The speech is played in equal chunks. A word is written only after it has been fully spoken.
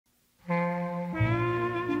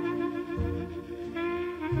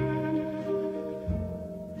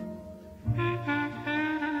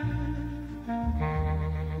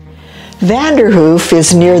Vanderhoof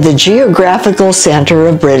is near the geographical center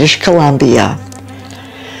of British Columbia.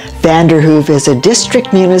 Vanderhoof is a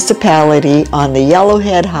district municipality on the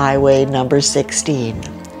Yellowhead Highway number 16.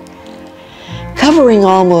 Covering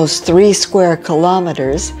almost 3 square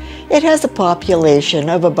kilometers, it has a population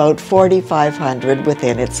of about 4,500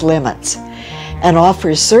 within its limits and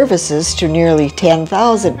offers services to nearly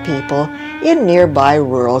 10,000 people in nearby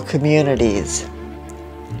rural communities.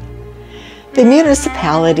 The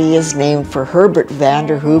municipality is named for Herbert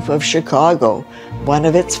Vanderhoof of Chicago, one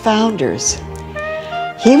of its founders.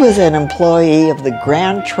 He was an employee of the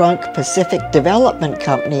Grand Trunk Pacific Development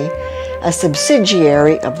Company, a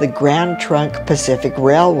subsidiary of the Grand Trunk Pacific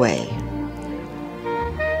Railway.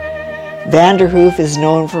 Vanderhoof is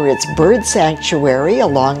known for its bird sanctuary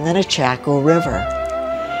along the Nechako River.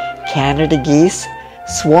 Canada geese,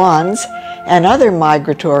 swans, and other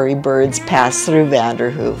migratory birds pass through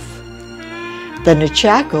Vanderhoof. The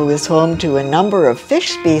Nechako is home to a number of fish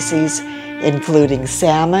species, including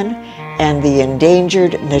salmon and the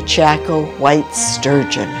endangered Nechako white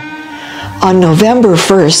sturgeon. On November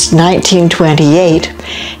 1st, 1928,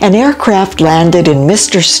 an aircraft landed in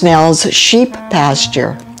Mr. Snell's sheep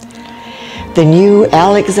pasture. The new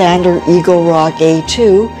Alexander Eagle Rock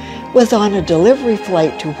A2 was on a delivery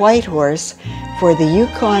flight to Whitehorse for the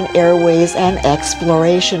Yukon Airways and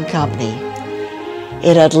Exploration Company.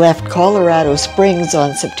 It had left Colorado Springs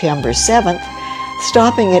on September 7th,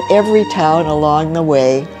 stopping at every town along the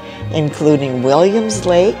way, including Williams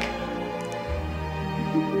Lake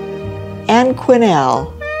and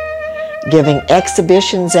Quesnel, giving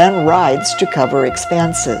exhibitions and rides to cover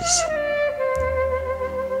expenses.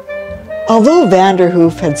 Although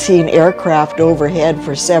Vanderhoof had seen aircraft overhead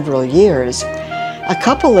for several years, a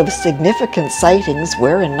couple of significant sightings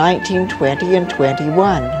were in 1920 and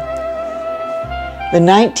 21. The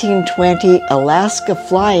 1920 Alaska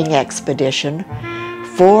flying expedition,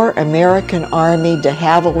 4 American Army de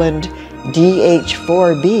Havilland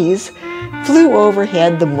DH-4Bs flew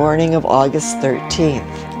overhead the morning of August 13th.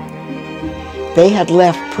 They had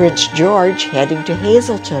left Prince George heading to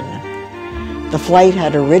Hazelton. The flight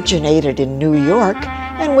had originated in New York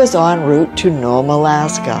and was en route to Nome,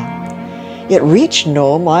 Alaska. It reached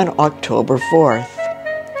Nome on October 4th.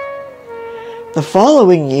 The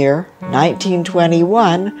following year,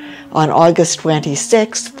 1921, on August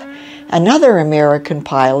 26th, another American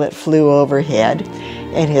pilot flew overhead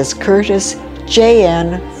in his Curtiss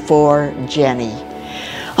JN-4 Jenny.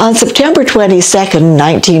 On September 22,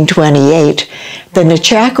 1928, the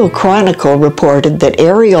Nechako Chronicle reported that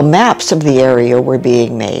aerial maps of the area were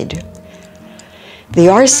being made. The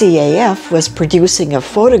RCAF was producing a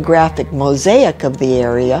photographic mosaic of the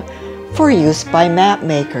area for use by map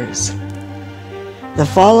makers. The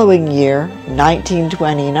following year,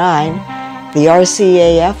 1929, the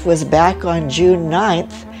RCAF was back on June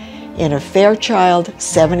 9th in a Fairchild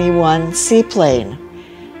 71 seaplane.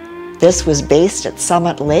 This was based at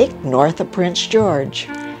Summit Lake, north of Prince George.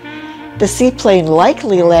 The seaplane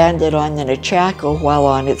likely landed on the Nechako while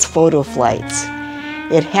on its photo flights.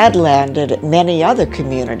 It had landed at many other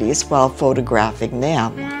communities while photographing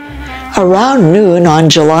them. Around noon on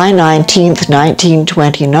July 19,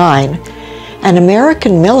 1929, an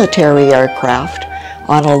American military aircraft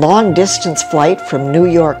on a long-distance flight from New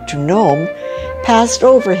York to Nome passed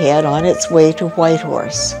overhead on its way to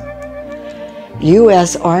Whitehorse.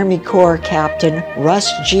 U.S. Army Corps Captain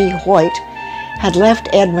Russ G. Hoyt had left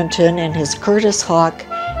Edmonton in his Curtiss Hawk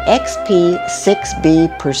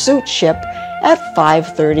XP-6B pursuit ship at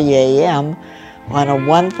 5:30 a.m. on a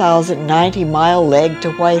 1,090-mile leg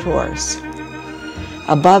to Whitehorse.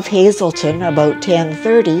 Above Hazelton, about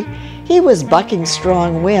 10:30, he was bucking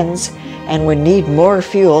strong winds and would need more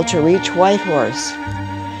fuel to reach Whitehorse.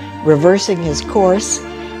 Reversing his course,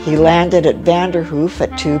 he landed at Vanderhoof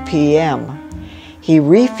at 2 p.m. He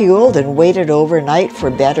refueled and waited overnight for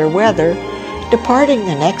better weather, departing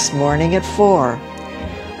the next morning at 4.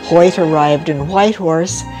 Hoyt arrived in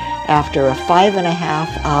Whitehorse after a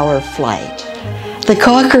 5.5-hour flight. The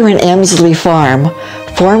Cocker and Emsley Farm,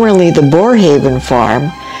 formerly the Borehaven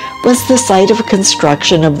Farm, was the site of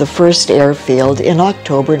construction of the first airfield in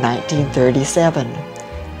October 1937.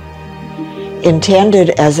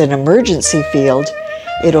 Intended as an emergency field,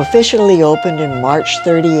 it officially opened in March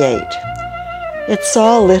 38. It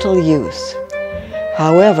saw little use.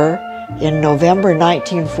 However, in November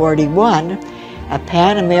 1941, a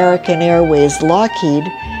Pan American Airways Lockheed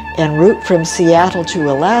en route from Seattle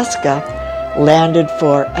to Alaska landed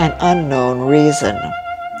for an unknown reason.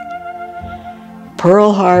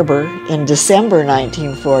 Pearl Harbor in December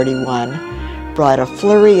 1941 brought a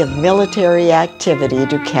flurry of military activity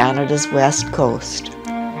to Canada's west coast.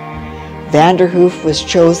 Vanderhoof was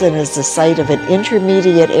chosen as the site of an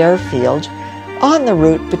intermediate airfield on the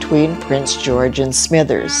route between Prince George and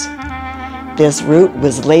Smithers. This route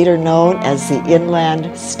was later known as the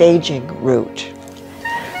Inland Staging Route.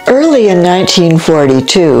 Early in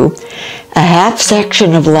 1942, a half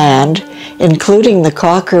section of land, including the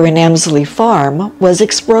Cocker and Emsley farm, was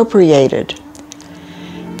expropriated.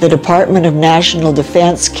 The Department of National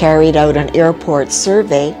Defense carried out an airport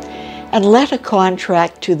survey and let a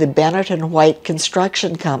contract to the Bennett and White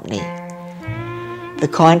Construction Company. The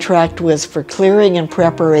contract was for clearing and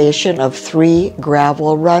preparation of 3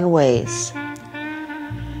 gravel runways.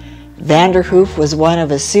 Vanderhoof was one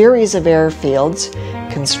of a series of airfields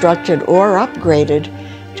constructed or upgraded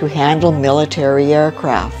to handle military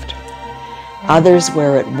aircraft. Others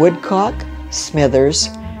were at Woodcock, Smithers,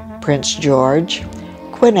 Prince George,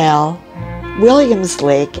 Quesnel, Williams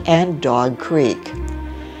Lake, and Dog Creek.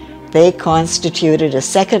 They constituted a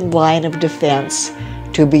second line of defense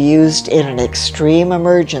to be used in an extreme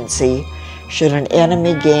emergency should an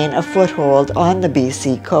enemy gain a foothold on the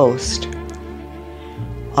BC coast.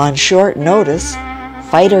 On short notice,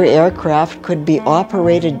 fighter aircraft could be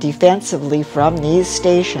operated defensively from these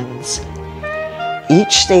stations.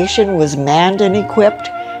 Each station was manned and equipped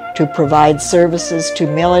to provide services to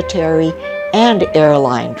military and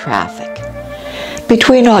airline traffic.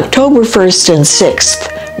 Between October 1st and 6th,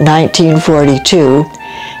 1942,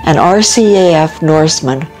 an RCAF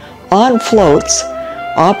Norseman on floats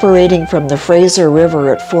operating from the Fraser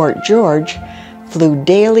River at Fort George flew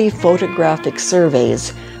daily photographic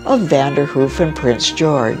surveys of Vanderhoof and Prince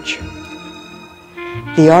George.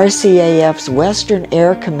 The RCAF's Western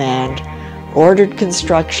Air Command ordered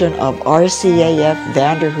construction of RCAF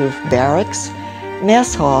Vanderhoof Barracks,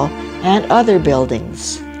 Mess Hall, and other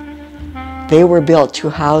buildings. They were built to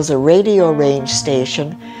house a radio range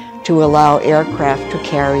station to allow aircraft to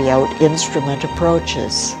carry out instrument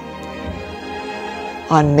approaches.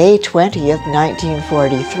 On May 20th,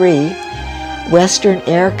 1943, Western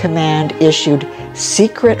Air Command issued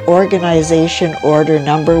Secret Organization Order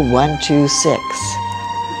Number 126.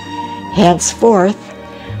 Henceforth,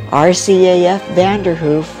 RCAF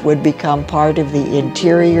Vanderhoof would become part of the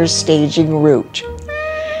interior staging route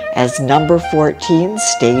as Number 14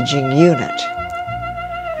 Staging Unit.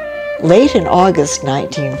 Late in August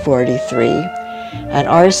 1943, an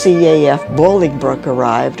RCAF Bolingbroke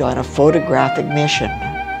arrived on a photographic mission.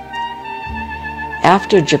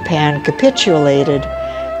 After Japan capitulated,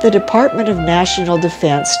 the Department of National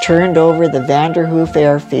Defense turned over the Vanderhoof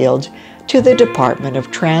Airfield to the Department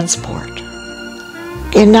of Transport.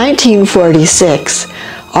 In 1946,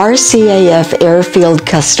 RCAF Airfield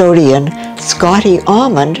custodian Scotty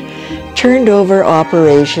Almond turned over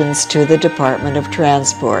operations to the Department of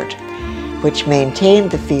Transport, which maintained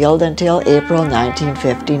the field until April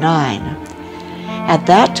 1959. At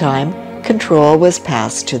that time, control was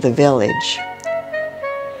passed to the village.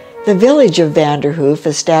 The village of Vanderhoof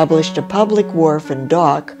established a public wharf and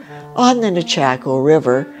dock on the Nechako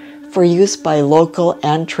River for use by local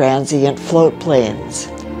and transient float planes.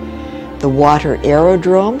 The water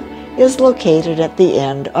aerodrome is located at the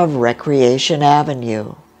end of Recreation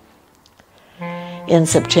Avenue. In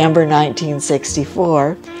September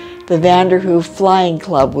 1964, the Vanderhoof Flying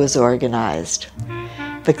Club was organized.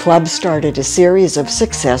 The club started a series of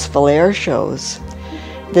successful air shows.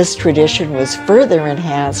 This tradition was further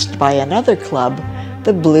enhanced by another club,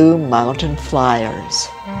 the Blue Mountain Flyers.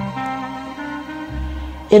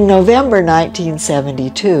 In November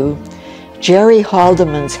 1972, Jerry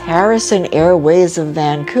Haldeman's Harrison Airways of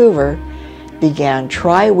Vancouver began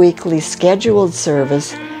tri-weekly scheduled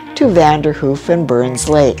service to Vanderhoof and Burns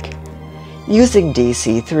Lake, using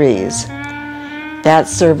DC-3s. That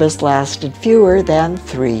service lasted fewer than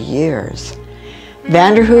 3 years.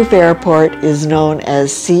 Vanderhoof Airport is known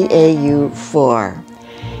as CAU-4.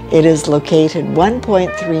 It is located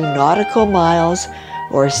 1.3 nautical miles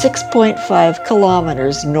or 6.5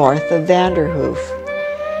 kilometers north of Vanderhoof.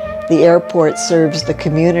 The airport serves the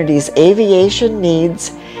community's aviation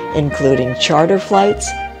needs, including charter flights,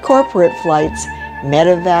 corporate flights,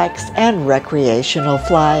 medevacs, and recreational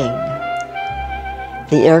flying.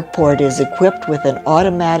 The airport is equipped with an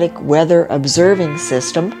automatic weather observing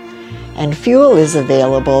system, and fuel is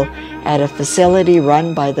available at a facility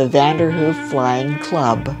run by the Vanderhoof Flying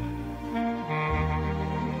Club.